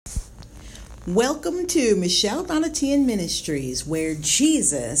Welcome to Michelle Donatian Ministries, where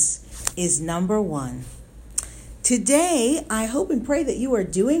Jesus is number one. Today, I hope and pray that you are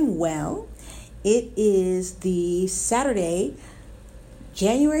doing well. It is the Saturday,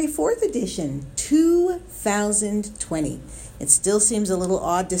 January 4th edition, 2020. It still seems a little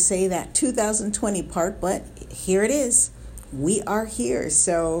odd to say that 2020 part, but here it is. We are here.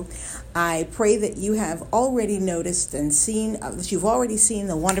 So I pray that you have already noticed and seen, that you've already seen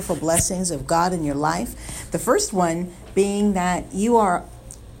the wonderful blessings of God in your life. The first one being that you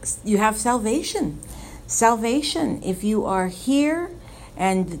have salvation. Salvation. If you are here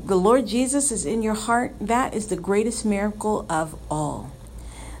and the Lord Jesus is in your heart, that is the greatest miracle of all.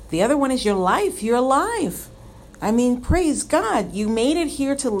 The other one is your life. You're alive. Praise God. You made it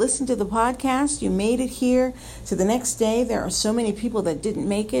here to listen to the podcast. You made it here to the next day. There are so many people that didn't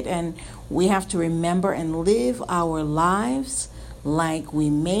make it, and we have to remember and live our lives like we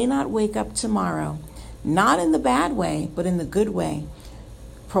may not wake up tomorrow. Not in the bad way, but in the good way.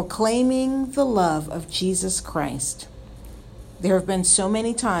 Proclaiming the love of Jesus Christ. There have been so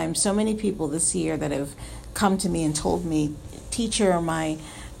many times, so many people this year that have come to me and told me, "Teacher, my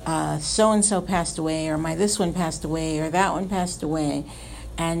so-and-so passed away, or my this one passed away, or that one passed away."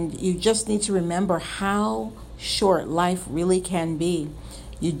 And you just need to remember how short life really can be.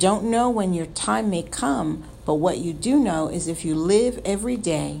 You don't know when your time may come, but what you do know is if you live every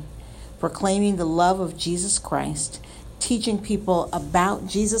day proclaiming the love of Jesus Christ, teaching people about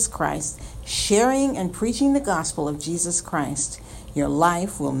Jesus Christ, sharing and preaching the gospel of Jesus Christ, your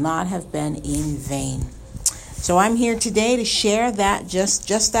life will not have been in vain. So I'm here today to share that,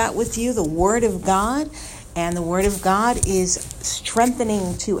 just that with you, the Word of God. And the Word of God is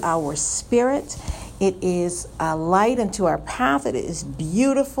strengthening to our spirit. It is a light unto our path. It is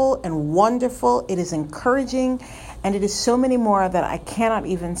beautiful and wonderful. It is encouraging. And it is so many more that I cannot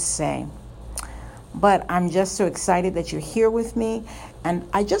even say. But I'm just so excited that you're here with me. And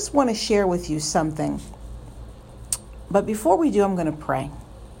I just want to share with you something. But before we do, I'm going to pray.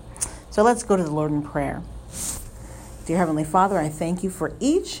 So let's go to the Lord in prayer. Dear Heavenly Father, I thank you for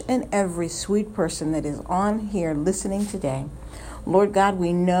each and every sweet person that is on here listening today. Lord God,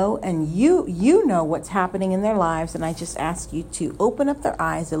 we know and you know what's happening in their lives, and I just ask you to open up their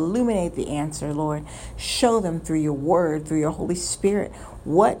eyes, illuminate the answer, Lord. Show them through your word, through your Holy Spirit,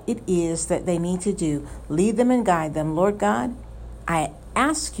 what it is that they need to do. Lead them and guide them, Lord God. I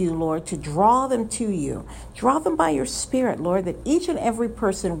ask you, Lord, to draw them to you. Draw them by your Spirit, Lord, that each and every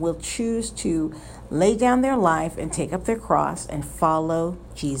person will choose to lay down their life and take up their cross and follow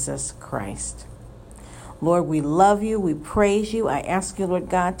Jesus Christ. Lord, we love you. We praise you. I ask you, Lord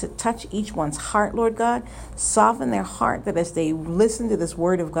God, to touch each one's heart, Lord God. Soften their heart that as they listen to this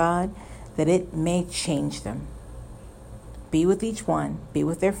word of God, that it may change them. Be with each one. Be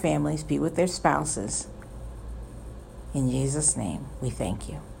with their families. Be with their spouses. In Jesus' name, we thank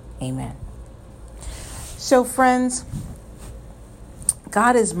you. Amen. So, friends,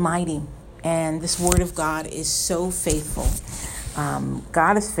 God is mighty, and this word of God is so faithful.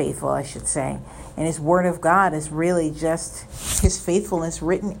 God is faithful, I should say. And his word of God is really just his faithfulness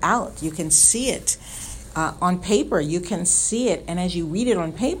written out. You can see it on paper. You can see it. And as you read it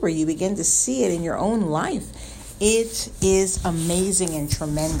on paper, you begin to see it in your own life. It is amazing and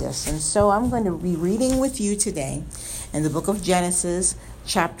tremendous. And so I'm going to be reading with you today in the book of Genesis,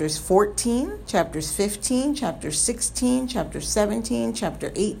 chapters 14, chapters 15, chapter 16, chapter 17,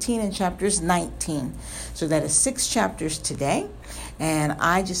 chapter 18, and chapters 19. So that is 6 chapters today. And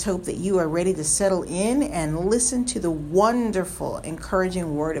I just hope that you are ready to settle in and listen to the wonderful,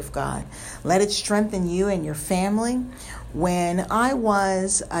 encouraging word of God. Let it strengthen you and your family. When I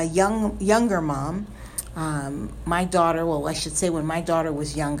was a younger mom, my daughter, when my daughter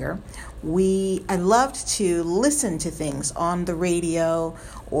was younger, I loved to listen to things on the radio,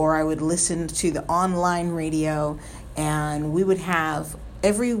 or I would listen to the online radio, and we would have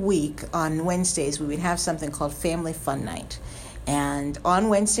every week on Wednesdays, we would have something called Family Fun Night. And on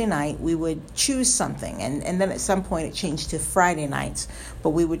Wednesday night, we would choose something. And then at some point it changed to Friday nights.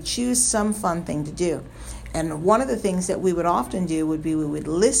 But we would choose some fun thing to do. And one of the things that we would often do would be we would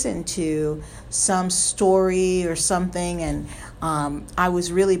listen to some story or something. And I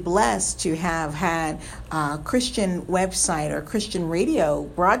was really blessed to have had a Christian website or Christian radio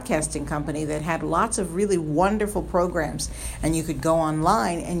broadcasting company that had lots of really wonderful programs. And you could go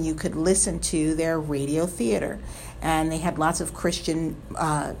online and you could listen to their radio theater. And they had lots of Christian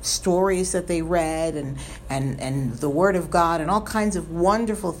stories that they read and the Word of God and all kinds of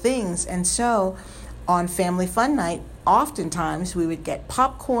wonderful things. And so on Family Fun Night, oftentimes we would get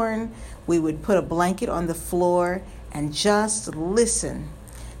popcorn, we would put a blanket on the floor and just listen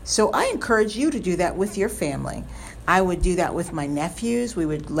So I encourage you to do that with your family. I would do that with my nephews. We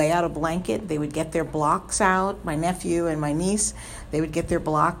would lay out a blanket. They would get their blocks out. My nephew and my niece, they would get their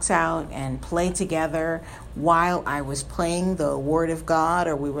blocks out and play together while I was playing the Word of God,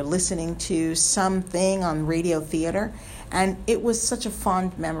 or we were listening to something on radio theater. And it was such a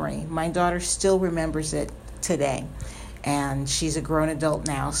fond memory. My daughter still remembers it today. And she's a grown adult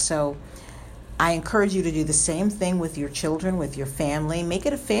now. So I encourage you to do the same thing with your children, with your family. Make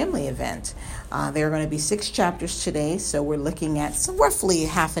it a family event. There are going to be 6 chapters today, so we're looking at roughly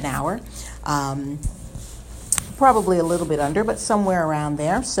half an hour. Probably a little bit under, but somewhere around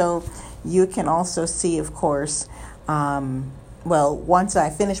there. So you can also see, of course, once I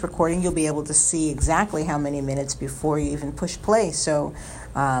finish recording, you'll be able to see exactly how many minutes before you even push play. So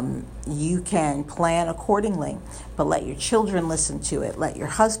you can plan accordingly, but let your children listen to it. Let your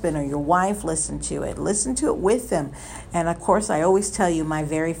husband or your wife listen to it. Listen to it with them. And of course, I always tell you my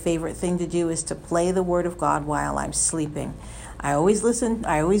very favorite thing to do is to play the Word of God while I'm sleeping. I always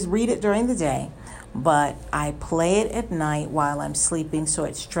read it during the day, but I play it at night while I'm sleeping, so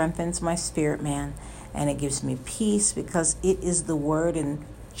it strengthens my spirit man and it gives me peace, because it is the Word, and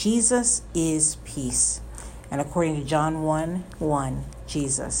Jesus is peace. And according to John 1:1,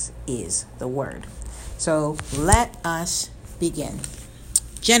 Jesus is the Word. So let us begin.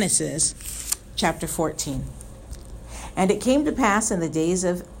 Genesis chapter 14. And it came to pass in the days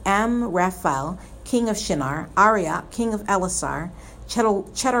of Amraphel, king of Shinar, Arioch, king of Elasar,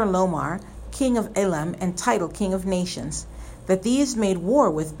 Chedorlaomer, king of Elam, and Tidal, king of nations, that these made war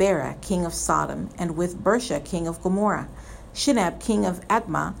with Bera, king of Sodom, and with Bersha, king of Gomorrah, Shinab, king of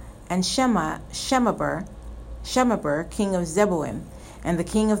Admah, and Shemaber, king of Zeboim, and the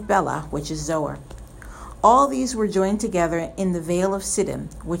king of Bela, which is Zoar. All these were joined together in the vale of Siddim,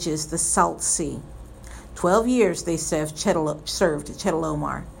 which is the Salt Sea. 12 years they served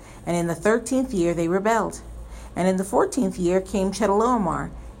Chedorlaomer, and in the 13th year they rebelled. And in the 14th year came Chedorlaomer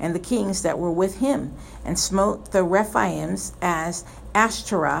and the kings that were with him, and smote the Rephaims as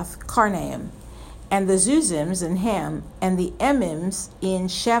Ashtaroth Karnaim, and the Zuzims in Ham, and the Emims in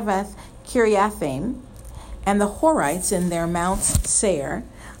Shavath Kiriathaim, and the Horites in their mounts Seir,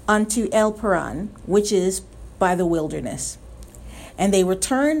 unto El Paran, which is by the wilderness. And they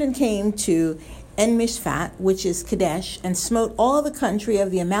returned and came to En-Mishpat, which is Kadesh, and smote all the country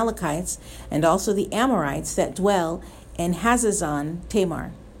of the Amalekites, and also the Amorites that dwell in Hazazon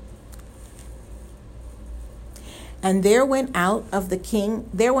Tamar. And there went out the king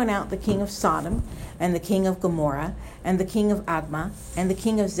of Sodom, and the king of Gomorrah, and the king of Admah, and the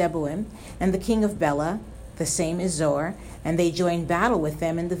king of Zeboim, and the king of Bela, the same is Zoar, and they joined battle with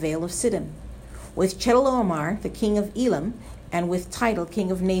them in the vale of Siddim, with Chedorlaomer, the king of Elam, and with Tidal, king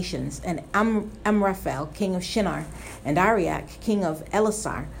of nations, and Amraphel, king of Shinar, and Arioch, king of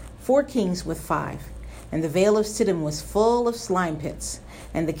Elasar, 4 kings with 5. And the vale of Siddim was full of slime pits.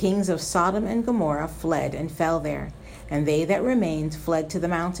 And the kings of Sodom and Gomorrah fled and fell there, and they that remained fled to the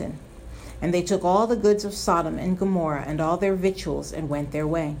mountain. And they took all the goods of Sodom and Gomorrah and all their victuals, and went their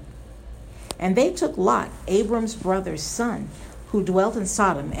way. And they took Lot, Abram's brother's son, who dwelt in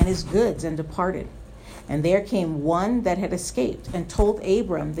Sodom, and his goods, and departed. And there came one that had escaped, and told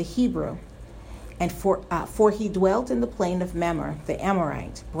Abram the Hebrew. And for he dwelt in the plain of Mamre, the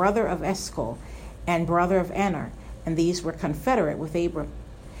Amorite, brother of Eshcol, and brother of Aner, and these were confederate with Abram.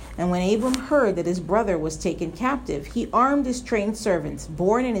 And when Abram heard that his brother was taken captive, he armed his trained servants,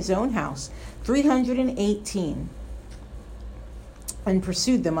 born in his own house, 318, and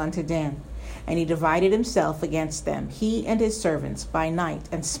pursued them unto Dan. And he divided himself against them, he and his servants, by night,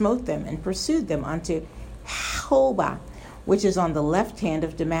 and smote them, and pursued them unto Hobah, which is on the left hand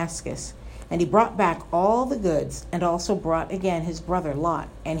of Damascus. And he brought back all the goods, and also brought again his brother Lot,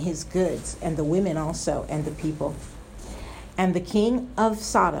 and his goods, and the women also, and the people. And the king of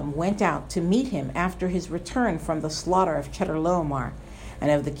Sodom went out to meet him after his return from the slaughter of Chedorlaomer, and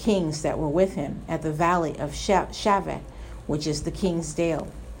of the kings that were with him, at the valley of Shaveh, which is the king's dale.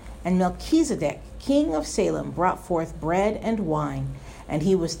 And Melchizedek, king of Salem, brought forth bread and wine, and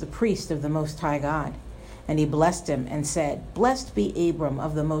he was the priest of the Most High God. And he blessed him, and said, Blessed be Abram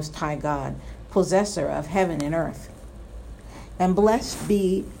of the Most High God, possessor of heaven and earth. And blessed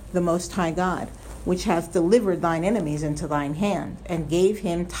be the Most High God, which hath delivered thine enemies into thine hand, and gave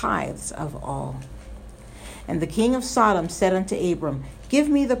him tithes of all. And the king of Sodom said unto Abram, Give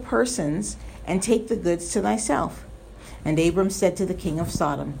me the persons, and take the goods to thyself. And Abram said to the king of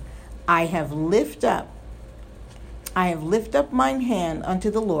Sodom, I have lift up mine hand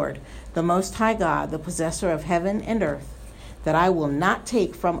unto the Lord, the Most High God, the possessor of heaven and earth, that I will not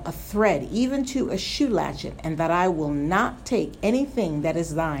take from a thread even to a shoe latchet, and that I will not take anything that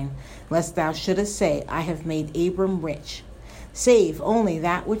is thine, lest thou shouldest say, I have made Abram rich, save only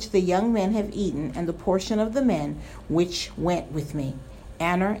that which the young men have eaten, and the portion of the men which went with me,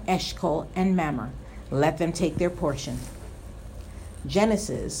 Aner, Eshcol, and Mamre. Let them take their portion.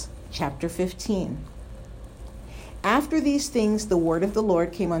 Genesis chapter 15. After these things the word of the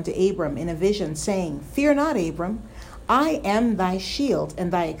Lord came unto Abram in a vision, saying, Fear not, Abram, I am thy shield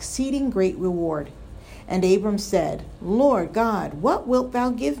and thy exceeding great reward. And Abram said, Lord God, what wilt thou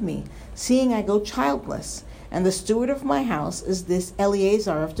give me, seeing I go childless, and the steward of my house is this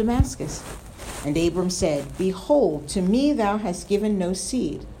Eleazar of Damascus? And Abram said, Behold, to me thou hast given no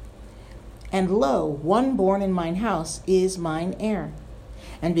seed, and lo, one born in mine house is mine heir.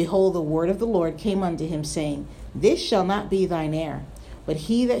 And behold, the word of the Lord came unto him, saying, This shall not be thine heir, but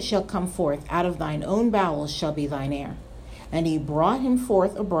he that shall come forth out of thine own bowels shall be thine heir. And he brought him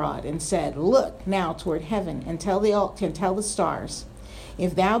forth abroad, and said, Look now toward heaven, and tell the stars,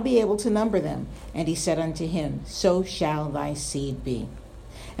 if thou be able to number them. And he said unto him, So shall thy seed be.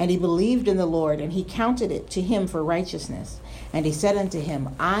 And he believed in the Lord, and he counted it to him for righteousness. And he said unto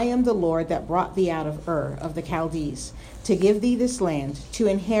him, I am the Lord that brought thee out of Ur of the Chaldees, to give thee this land, to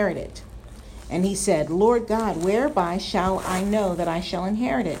inherit it. And he said, Lord God, whereby shall I know that I shall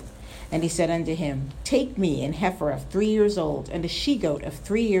inherit it? And he said unto him, Take me an heifer of 3 years old, and a she-goat of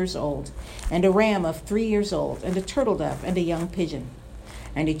 3 years old, and a ram of 3 years old, and a turtle-dove, and a young pigeon.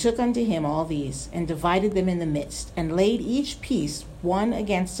 And he took unto him all these, and divided them in the midst, and laid each piece one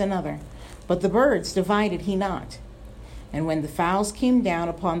against another. But the birds divided he not. And when the fowls came down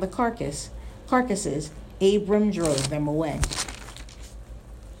upon the carcasses, Abram drove them away.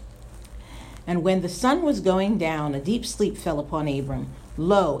 And when the sun was going down, a deep sleep fell upon Abram.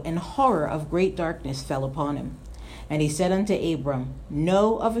 Lo, and horror of great darkness fell upon him. And he said unto Abram,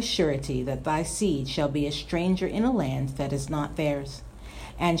 Know of a surety that thy seed shall be a stranger in a land that is not theirs,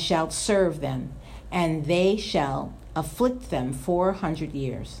 and shalt serve them, and they shall afflict them 400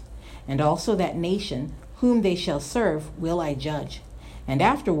 years. And also that nation whom they shall serve will I judge. And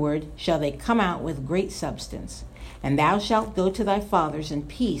afterward shall they come out with great substance. And thou shalt go to thy fathers in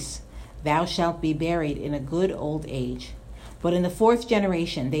peace. Thou shalt be buried in a good old age. But in the 4th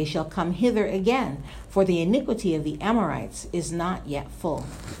generation they shall come hither again, for the iniquity of the Amorites is not yet full.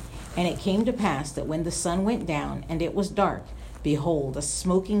 And it came to pass that when the sun went down, and it was dark, behold, a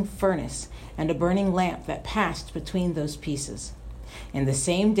smoking furnace, and a burning lamp that passed between those pieces. In the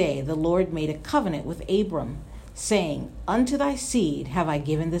same day the Lord made a covenant with Abram, saying, Unto thy seed have I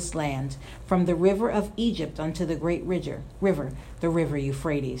given this land, from the river of Egypt unto the great river, the river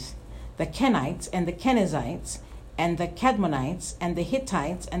Euphrates. The Kenites and the Kenizzites, and the Kadmonites, and the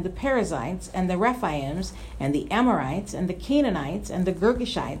Hittites, and the Perizzites, and the Rephaims, and the Amorites, and the Canaanites, and the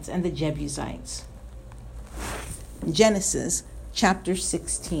Girgashites, and the Jebusites. Genesis chapter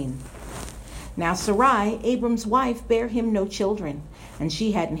 16. Now Sarai, Abram's wife, bare him no children, and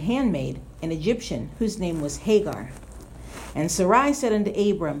she had an handmaid, an Egyptian, whose name was Hagar. And Sarai said unto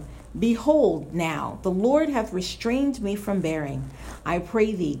Abram, Behold, now the Lord hath restrained me from bearing. I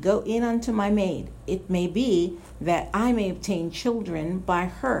pray thee, go in unto my maid. It may be that I may obtain children by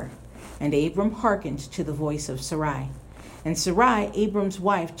her. And Abram hearkened to the voice of Sarai. And Sarai, Abram's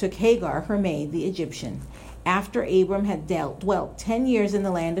wife, took Hagar, her maid, the Egyptian, after Abram had dwelt 10 years in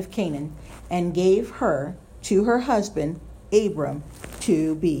the land of Canaan, and gave her to her husband, Abram,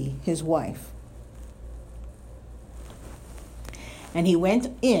 to be his wife. And he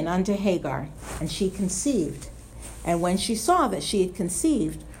went in unto Hagar, and she conceived. And when she saw that she had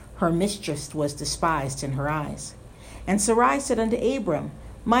conceived, her mistress was despised in her eyes. And Sarai said unto Abram,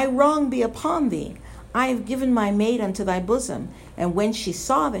 My wrong be upon thee. I have given my maid unto thy bosom. And when she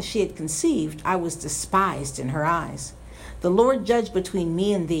saw that she had conceived, I was despised in her eyes. The Lord judge between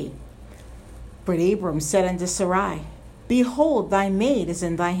me and thee. But Abram said unto Sarai, Behold, thy maid is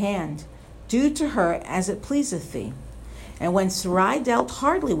in thy hand. Do to her as it pleaseth thee. And when Sarai dealt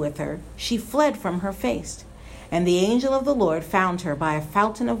hardly with her, she fled from her face. And the angel of the Lord found her by a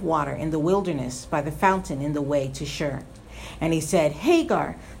fountain of water in the wilderness, by the fountain in the way to Shur. And he said,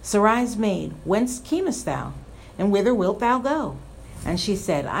 Hagar, Sarai's maid, whence camest thou? And whither wilt thou go? And she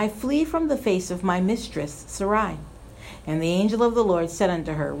said, I flee from the face of my mistress Sarai. And the angel of the Lord said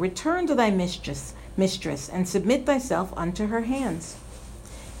unto her, Return to thy mistress, and submit thyself unto her hands.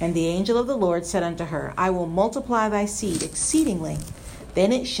 And the angel of the Lord said unto her, I will multiply thy seed exceedingly.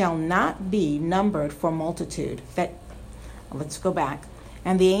 Then it shall not be numbered for multitude. Let's go back.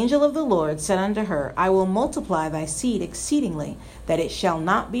 And the angel of the Lord said unto her, I will multiply thy seed exceedingly, that it shall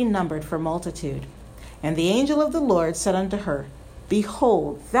not be numbered for multitude. And the angel of the Lord said unto her,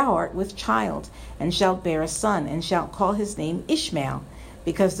 Behold, thou art with child, and shalt bear a son, and shalt call his name Ishmael,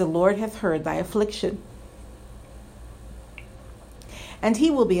 because the Lord hath heard thy affliction. And he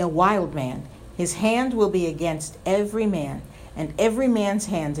will be a wild man. His hand will be against every man, and every man's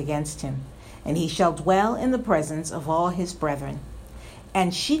hand against him. And he shall dwell in the presence of all his brethren.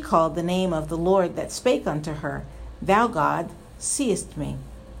 And she called the name of the Lord that spake unto her, Thou God seest me.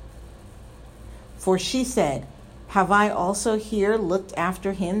 For she said, Have I also here looked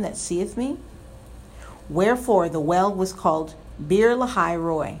after him that seeth me? Wherefore the well was called Beer Lahai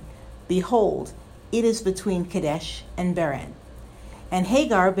Roi. Behold, it is between Kadesh and Bered. And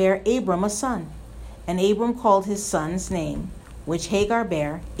Hagar bare Abram a son, and Abram called his son's name, which Hagar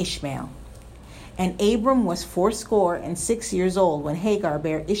bare, Ishmael. And Abram was 86 years old when Hagar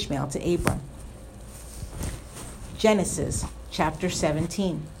bare Ishmael to Abram. Genesis chapter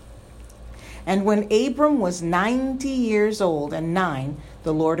 17. And when Abram was 90 years old and 9,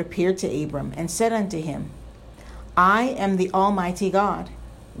 the Lord appeared to Abram and said unto him, I am the Almighty God.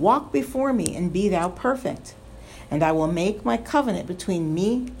 Walk before me and be thou perfect. And I will make my covenant between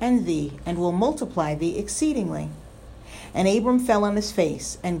me and thee, and will multiply thee exceedingly. And Abram fell on his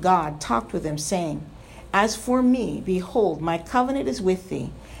face, and God talked with him, saying, As for me, behold, my covenant is with thee,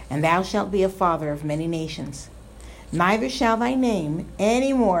 and thou shalt be a father of many nations. Neither shall thy name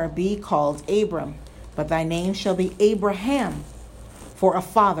any more be called Abram, but thy name shall be Abraham, for a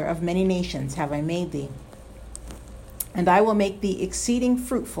father of many nations have I made thee. And I will make thee exceeding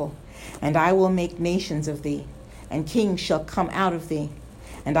fruitful, and I will make nations of thee, and kings shall come out of thee.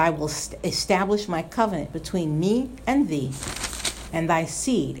 And I will establish my covenant between me and thee, and thy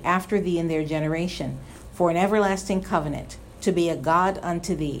seed after thee in their generation, for an everlasting covenant, to be a God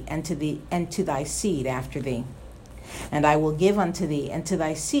unto thee, and to thy seed after thee. And I will give unto thee and to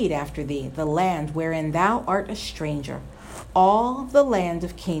thy seed after thee the land wherein thou art a stranger, all the land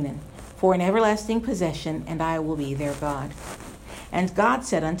of Canaan, for an everlasting possession, and I will be their God. And God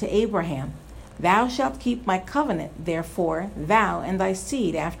said unto Abraham, Thou shalt keep my covenant, therefore, thou and thy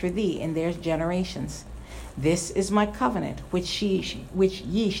seed after thee in their generations. This is my covenant which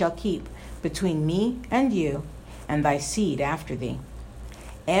ye shall keep between me and you, and thy seed after thee.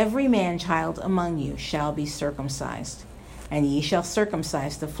 Every man-child among you shall be circumcised, and ye shall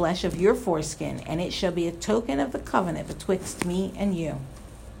circumcise the flesh of your foreskin, and it shall be a token of the covenant betwixt me and you.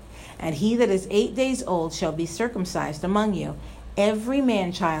 And he that is 8 days old shall be circumcised among you, every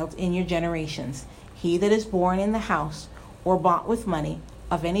man-child in your generations, he that is born in the house, or bought with money,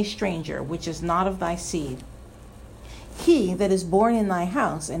 of any stranger, which is not of thy seed. He that is born in thy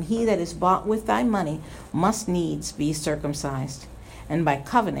house, and he that is bought with thy money, must needs be circumcised, and by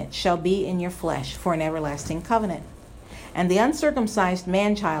covenant shall be in your flesh for an everlasting covenant. And the uncircumcised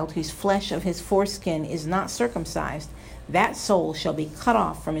man-child, whose flesh of his foreskin is not circumcised, that soul shall be cut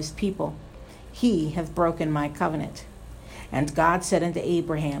off from his people. He hath broken my covenant. And God said unto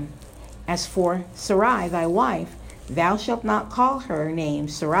Abraham, As for Sarai thy wife, thou shalt not call her name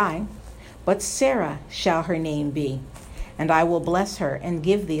Sarai, but Sarah shall her name be. And I will bless her, and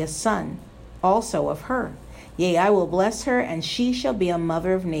give thee a son also of her. Yea, I will bless her, and she shall be a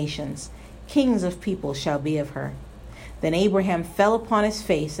mother of nations. Kings of people shall be of her. Then Abraham fell upon his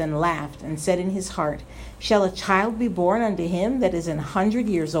face and laughed, and said in his heart, Shall a child be born unto him that is 100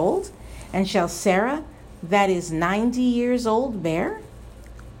 years old? And shall Sarah, that is 90 years old, bear?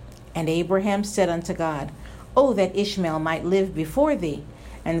 And Abraham said unto God, O that Ishmael might live before thee.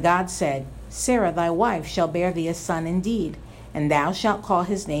 And God said, Sarah thy wife shall bear thee a son indeed, and thou shalt call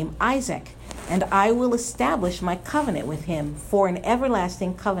his name Isaac. And I will establish my covenant with him for an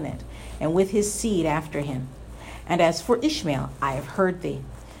everlasting covenant, and with his seed after him. And as for Ishmael, I have heard thee.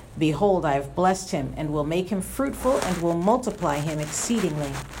 Behold, I have blessed him, and will make him fruitful, and will multiply him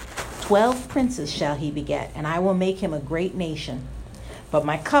exceedingly. 12 princes shall he beget, and I will make him a great nation. But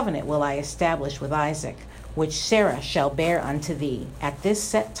my covenant will I establish with Isaac, which Sarah shall bear unto thee at this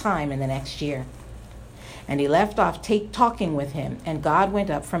set time in the next year. And he left off talking with him, and God went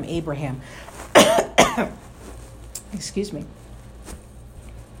up from Abraham. Excuse me.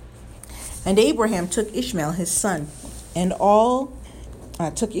 And Abraham took Ishmael his son, and all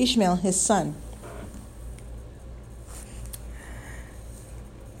that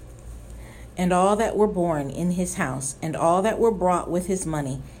were born in his house, and all that were brought with his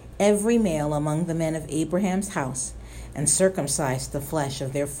money, every male among the men of Abraham's house, and circumcised the flesh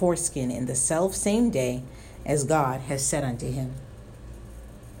of their foreskin in the selfsame day, as God has said unto him.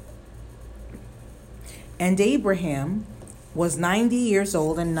 And Abraham was 90 years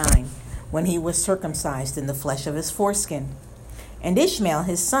old and 9, when he was circumcised in the flesh of his foreskin. And Ishmael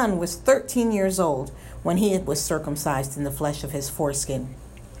his son was 13 years old, when he was circumcised in the flesh of his foreskin.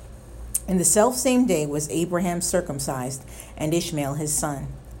 In the selfsame day was Abraham circumcised, and Ishmael his son.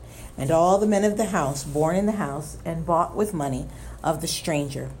 And all the men of the house, born in the house, and bought with money of the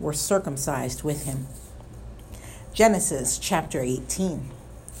stranger, were circumcised with him. Genesis chapter 18.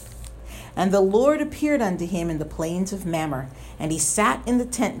 And the Lord appeared unto him in the plains of Mamre, and he sat in the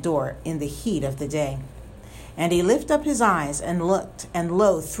tent door in the heat of the day. And he lifted up his eyes and looked, and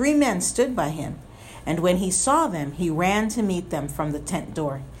lo, 3 men stood by him. And when he saw them, he ran to meet them from the tent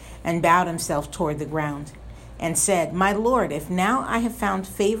door, and bowed himself toward the ground, and said, My Lord, if now I have found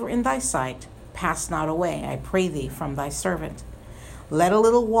favor in thy sight, pass not away, I pray thee, from thy servant. Let a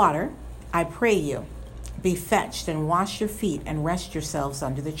little water, I pray you, be fetched, and wash your feet, and rest yourselves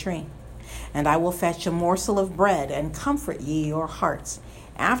under the tree. And I will fetch a morsel of bread, and comfort ye your hearts.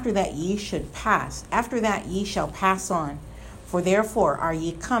 After that ye shall pass on, for therefore are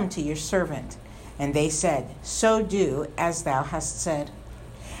ye come to your servant. And they said, So do as thou hast said.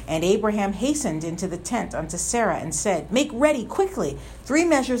 And Abraham hastened into the tent unto Sarah, and said, Make ready quickly 3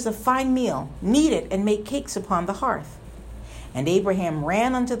 measures of fine meal, knead it, and make cakes upon the hearth. And Abraham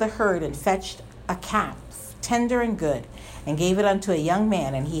ran unto the herd, and fetched a calf, tender and good, and gave it unto a young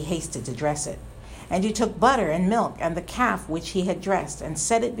man, and he hasted to dress it. And he took butter and milk, and the calf which he had dressed, and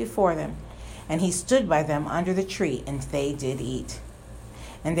set it before them. And he stood by them under the tree, and they did eat.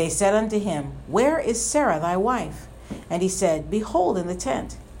 And they said unto him, Where is Sarah thy wife? And he said, Behold, in the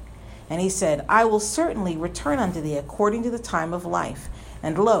tent. And he said, I will certainly return unto thee according to the time of life,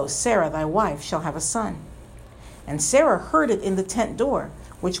 and lo, Sarah thy wife shall have a son. And Sarah heard it in the tent door,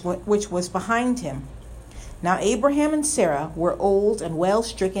 which was behind him. Now Abraham and Sarah were old and well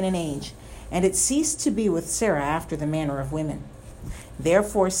stricken in age, and it ceased to be with Sarah after the manner of women.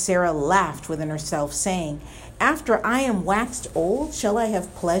 Therefore Sarah laughed within herself, saying, After I am waxed old, shall I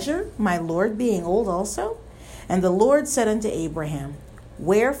have pleasure, my Lord being old also? And the Lord said unto Abraham,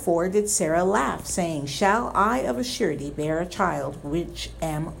 Wherefore did Sarah laugh, saying, Shall I of a surety bear a child which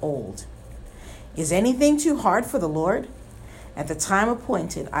am old? Is anything too hard for the Lord? At the time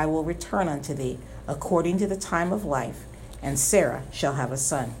appointed I will return unto thee, according to the time of life, and Sarah shall have a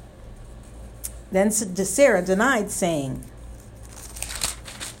son. Then Sarah denied, saying,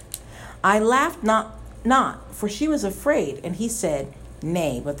 I laughed not, for she was afraid. And he said,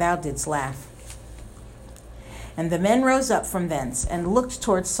 Nay, but thou didst laugh. And the men rose up from thence, and looked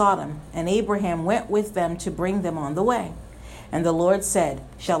toward Sodom, and Abraham went with them to bring them on the way. And the Lord said,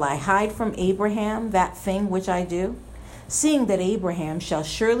 Shall I hide from Abraham that thing which I do? Seeing that Abraham shall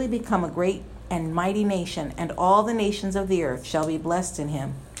surely become a great and mighty nation, and all the nations of the earth shall be blessed in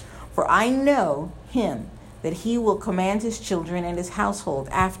him. For I know him, that he will command his children and his household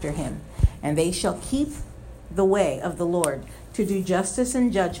after him, and they shall keep the way of the Lord, to do justice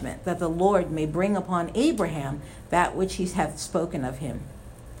and judgment, that the Lord may bring upon Abraham that which he hath spoken of him.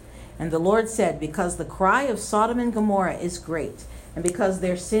 And the Lord said, Because the cry of Sodom and Gomorrah is great, and because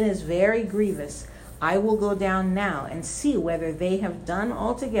their sin is very grievous, I will go down now and see whether they have done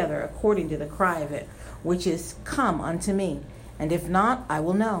altogether according to the cry of it, which is come unto me, and if not, I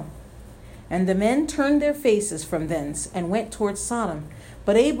will know. And the men turned their faces from thence, and went toward Sodom.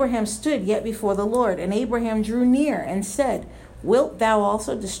 But Abraham stood yet before the Lord, and Abraham drew near, and said, Wilt thou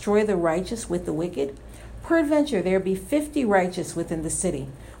also destroy the righteous with the wicked? Peradventure there be 50 righteous within the city.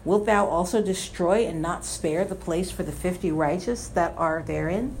 Wilt thou also destroy and not spare the place for the 50 righteous that are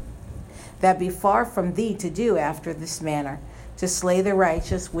therein? That be far from thee to do after this manner, to slay the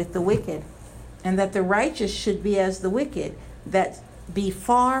righteous with the wicked, and that the righteous should be as the wicked, that be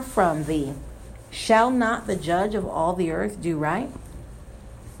far from thee. Shall not the judge of all the earth do right?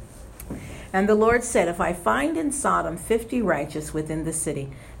 And the Lord said, If I find in Sodom 50 righteous within the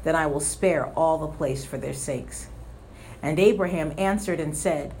city, then I will spare all the place for their sakes. And Abraham answered and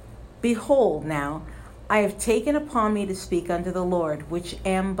said, Behold now, I have taken upon me to speak unto the Lord, which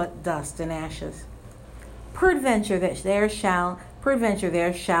am but dust and ashes. Peradventure there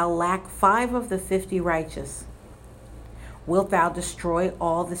shall lack 5 of the 50 righteous. Wilt thou destroy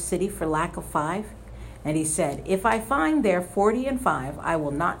all the city for lack of 5? And he said, If I find there 40 and 5, I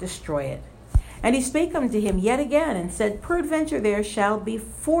will not destroy it. And he spake unto him yet again, and said, Peradventure there shall be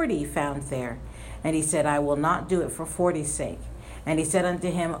 40 found there. And he said, I will not do it for 40's sake. And he said unto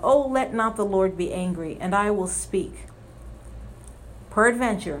him, O let not the Lord be angry, and I will speak.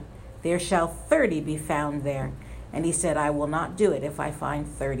 Peradventure there shall 30 be found there. And he said, I will not do it if I find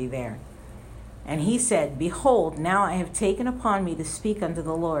 30 there. And he said, Behold, now I have taken upon me to speak unto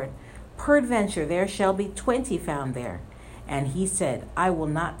the Lord. Peradventure there shall be 20 found there. And he said, I will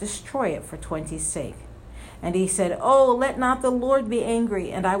not destroy it for 20's sake. And he said, Oh, let not the Lord be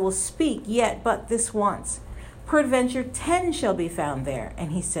angry, and I will speak yet but this once. Peradventure 10 shall be found there.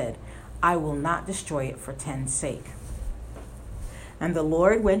 And he said, I will not destroy it for 10's sake. And the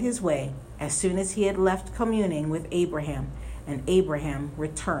Lord went his way as soon as he had left communing with Abraham, and Abraham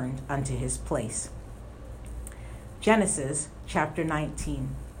returned unto his place. Genesis chapter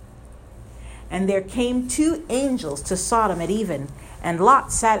 19. And there came 2 angels to Sodom at even, and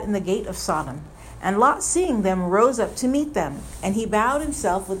Lot sat in the gate of Sodom. And Lot, seeing them, rose up to meet them, and he bowed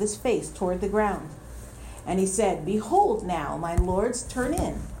himself with his face toward the ground. And he said, Behold now, my lords, turn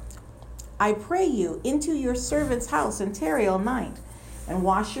in, I pray you, into your servant's house, and tarry all night, and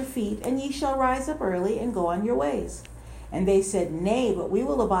wash your feet, and ye shall rise up early, and go on your ways. And they said, Nay, but we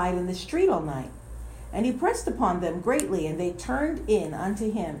will abide in the street all night. And he pressed upon them greatly, and they turned in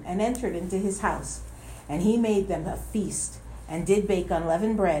unto him, and entered into his house. And he made them a feast, and did bake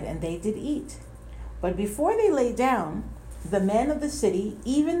unleavened bread, and they did eat. But before they lay down, the men of the city,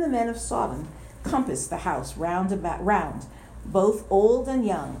 even the men of Sodom, compassed the house round, both old and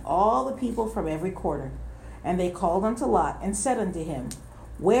young, all the people from every quarter. And they called unto Lot, and said unto him,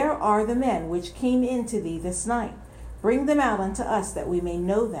 Where are the men which came in to thee this night? Bring them out unto us, that we may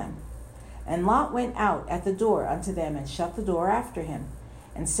know them. And Lot went out at the door unto them, and shut the door after him,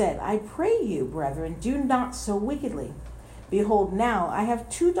 and said, I pray you, brethren, do not so wickedly. Behold, now I have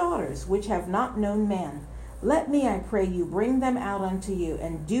 2 daughters, which have not known man. Let me, I pray you, bring them out unto you,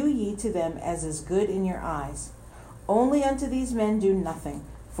 and do ye to them as is good in your eyes. Only unto these men do nothing,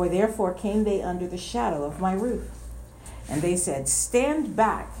 for therefore came they under the shadow of my roof. And they said, Stand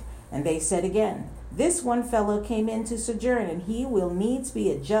back. And they said again, This one fellow came in to sojourn, and he will needs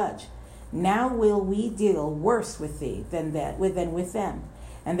be a judge. Now will we deal worse with thee than with them.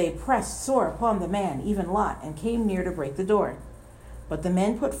 And they pressed sore upon the man, even Lot, and came near to break the door. But the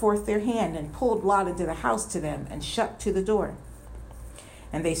men put forth their hand, and pulled Lot into the house to them, and shut to the door.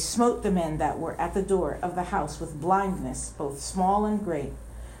 And they smote the men that were at the door of the house with blindness, both small and great,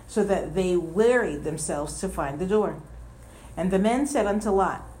 so that they wearied themselves to find the door. And the men said unto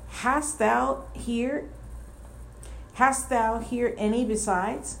Lot, Hast thou here any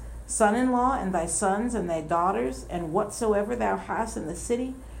besides? Son-in-law, and thy sons, and thy daughters, and whatsoever thou hast in the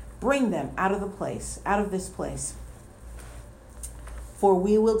city, bring them out of this place. For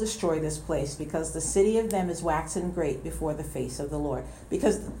we will destroy this place, because the city of them is waxen great before the face of the Lord.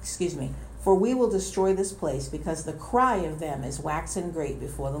 For we will destroy this place, because the cry of them is waxen great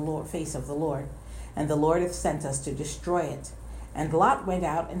before the face of the Lord. And the Lord hath sent us to destroy it. And Lot went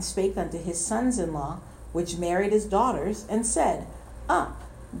out and spake unto his sons-in-law, which married his daughters, and said, Up,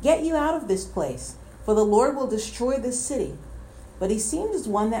 get you out of this place, for the Lord will destroy this city. But he seemed as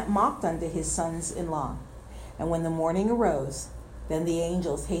one that mocked unto his sons-in-law. And when the morning arose, then the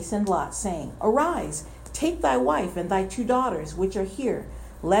angels hastened Lot, saying, Arise, take thy wife and thy 2 daughters, which are here,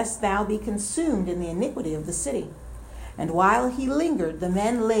 lest thou be consumed in the iniquity of the city. And while he lingered, the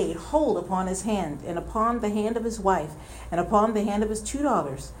men laid hold upon his hand, and upon the hand of his wife, and upon the hand of his 2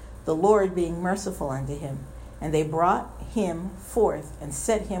 daughters, the Lord being merciful unto him. And they brought him forth, and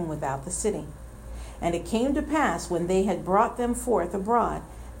set him without the city. And it came to pass, when they had brought them forth abroad,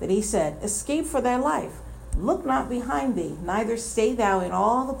 that he said, Escape for thy life. Look not behind thee, neither stay thou in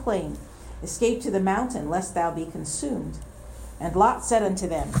all the plain. Escape to the mountain, lest thou be consumed. And Lot said unto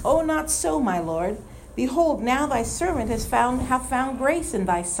them, O not so, my lord. Behold, now thy servant hath found grace in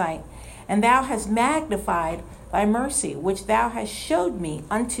thy sight, and thou hast magnified thy mercy, which thou hast showed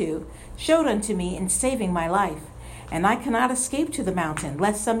unto me in saving my life. And I cannot escape to the mountain,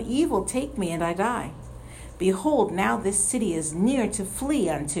 lest some evil take me and I die. Behold, now this city is near to flee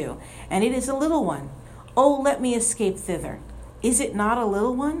unto, and it is a little one. O let me escape thither. Is it not a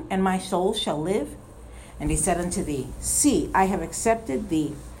little one, and my soul shall live? And he said unto thee, See, I have accepted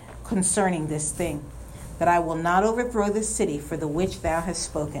thee concerning this thing, that I will not overthrow this city for the which thou hast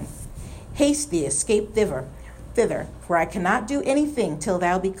spoken. Haste thee, escape thither, for I cannot do anything till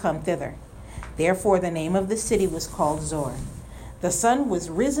thou be come thither. Therefore the name of the city was called Zoar. The sun was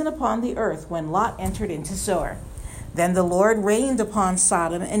risen upon the earth when Lot entered into Zoar. Then the Lord rained upon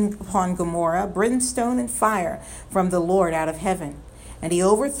Sodom and upon Gomorrah brimstone and fire from the Lord out of heaven. And he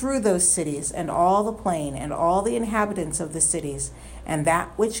overthrew those cities, and all the plain, and all the inhabitants of the cities, and that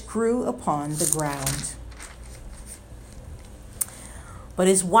which grew upon the ground. But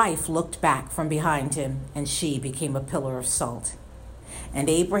his wife looked back from behind him, and she became a pillar of salt. And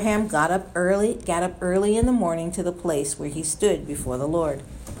Abraham got up early in the morning to the place where he stood before the Lord.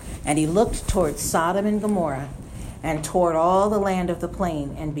 And he looked toward Sodom and Gomorrah, and toward all the land of the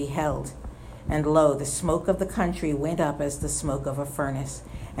plain, and beheld. And lo, the smoke of the country went up as the smoke of a furnace,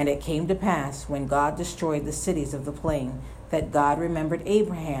 And it came to pass, when God destroyed the cities of the plain, that God remembered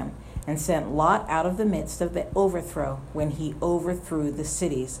Abraham, and sent Lot out of the midst of the overthrow, when he overthrew the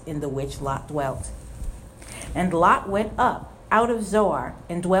cities in the which Lot dwelt. And Lot went up out of Zoar,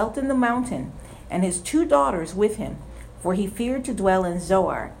 and dwelt in the mountain, and his 2 daughters with him, for he feared to dwell in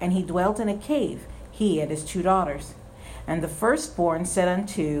Zoar, and he dwelt in a cave, he and his 2 daughters. And the firstborn said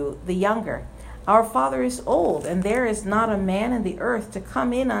unto the younger, Our father is old, and there is not a man in the earth to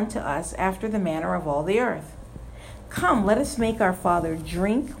come in unto us after the manner of all the earth. Come, let us make our father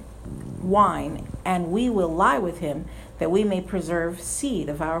drink wine, and we will lie with him, that we may preserve seed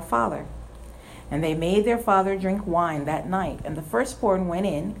of our father. And they made their father drink wine that night, and the firstborn went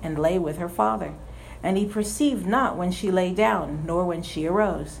in and lay with her father. And he perceived not when she lay down, nor when she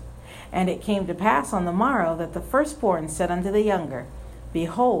arose. And it came to pass on the morrow that the firstborn said unto the younger,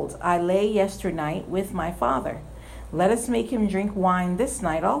 Behold, I lay yesternight with my father. Let us make him drink wine this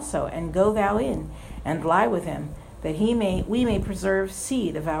night also, and go thou in, and lie with him, that we may preserve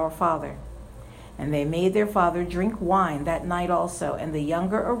seed of our father. And they made their father drink wine that night also, and the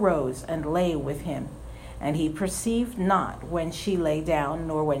younger arose and lay with him. And he perceived not when she lay down,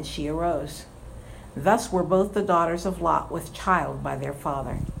 nor when she arose. Thus were both the daughters of Lot with child by their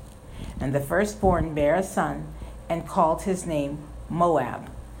father. And the firstborn bare a son, and called his name Moab.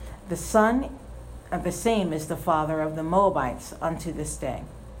 The son of the same is the father of the Moabites unto this day.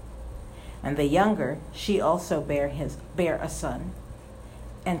 And the younger, she also bare a son,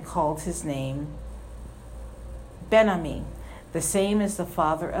 and called his name Ben-Ammi. The same is the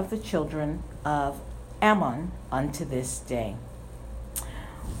father of the children of Ammon unto this day.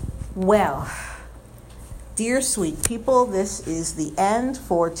 Well, dear sweet people, this is the end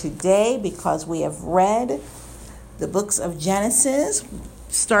for today, because we have read the books of Genesis,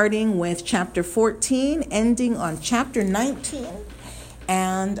 starting with chapter 14, ending on chapter 19.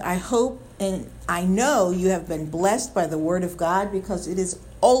 And I hope and I know you have been blessed by the Word of God, because it is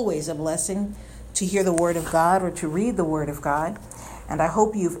always a blessing to hear the Word of God or to read the Word of God. And I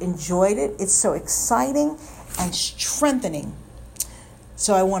hope you've enjoyed it. It's so exciting and strengthening.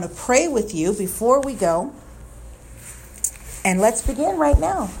 So I want to pray with you before we go. And let's begin right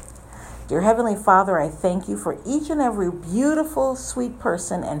now. Dear Heavenly Father, I thank you for each and every beautiful, sweet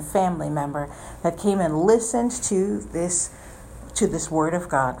person and family member that came and listened to this Word of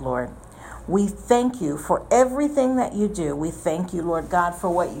God, Lord. We thank you for everything that you do. We thank you, Lord God, for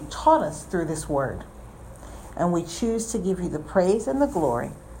what you taught us through this word. And we choose to give you the praise and the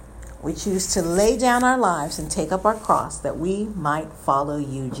glory. We choose to lay down our lives and take up our cross that we might follow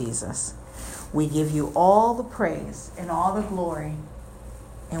you, Jesus. We give you all the praise and all the glory.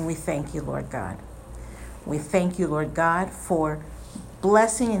 And we thank you, Lord God. We thank you, Lord God, for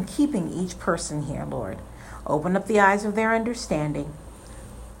blessing and keeping each person here, Lord. Open up the eyes of their understanding.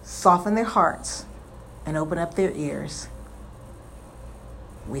 Soften their hearts and open up their ears.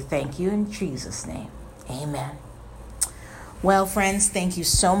 We thank you in Jesus' name. Amen. Well, friends, thank you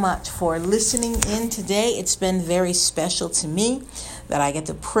so much for listening in today. It's been very special to me that I get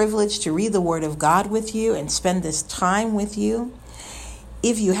the privilege to read the Word of God with you and spend this time with you.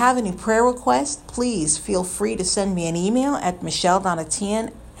 If you have any prayer requests, please feel free to send me an email at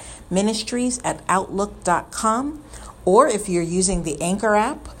michelledonatienministries@outlook.com. Or if you're using the Anchor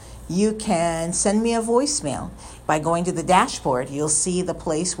app, you can send me a voicemail. By going to the dashboard, you'll see the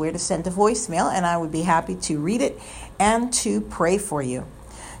place where to send a voicemail, and I would be happy to read it and to pray for you.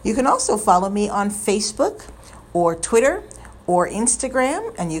 You can also follow me on Facebook or Twitter or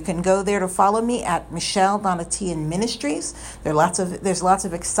Instagram, and you can go there to follow me at Michelle Donatian Ministries. There's lots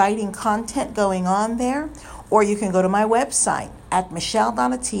of exciting content going on there. Or you can go to my website at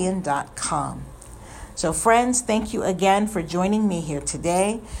michelledonatian.com. So friends, thank you again for joining me here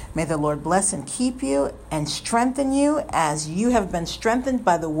today. May the Lord bless and keep you and strengthen you as you have been strengthened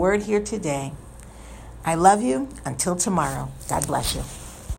by the word here today. I love you. Until tomorrow. God bless you.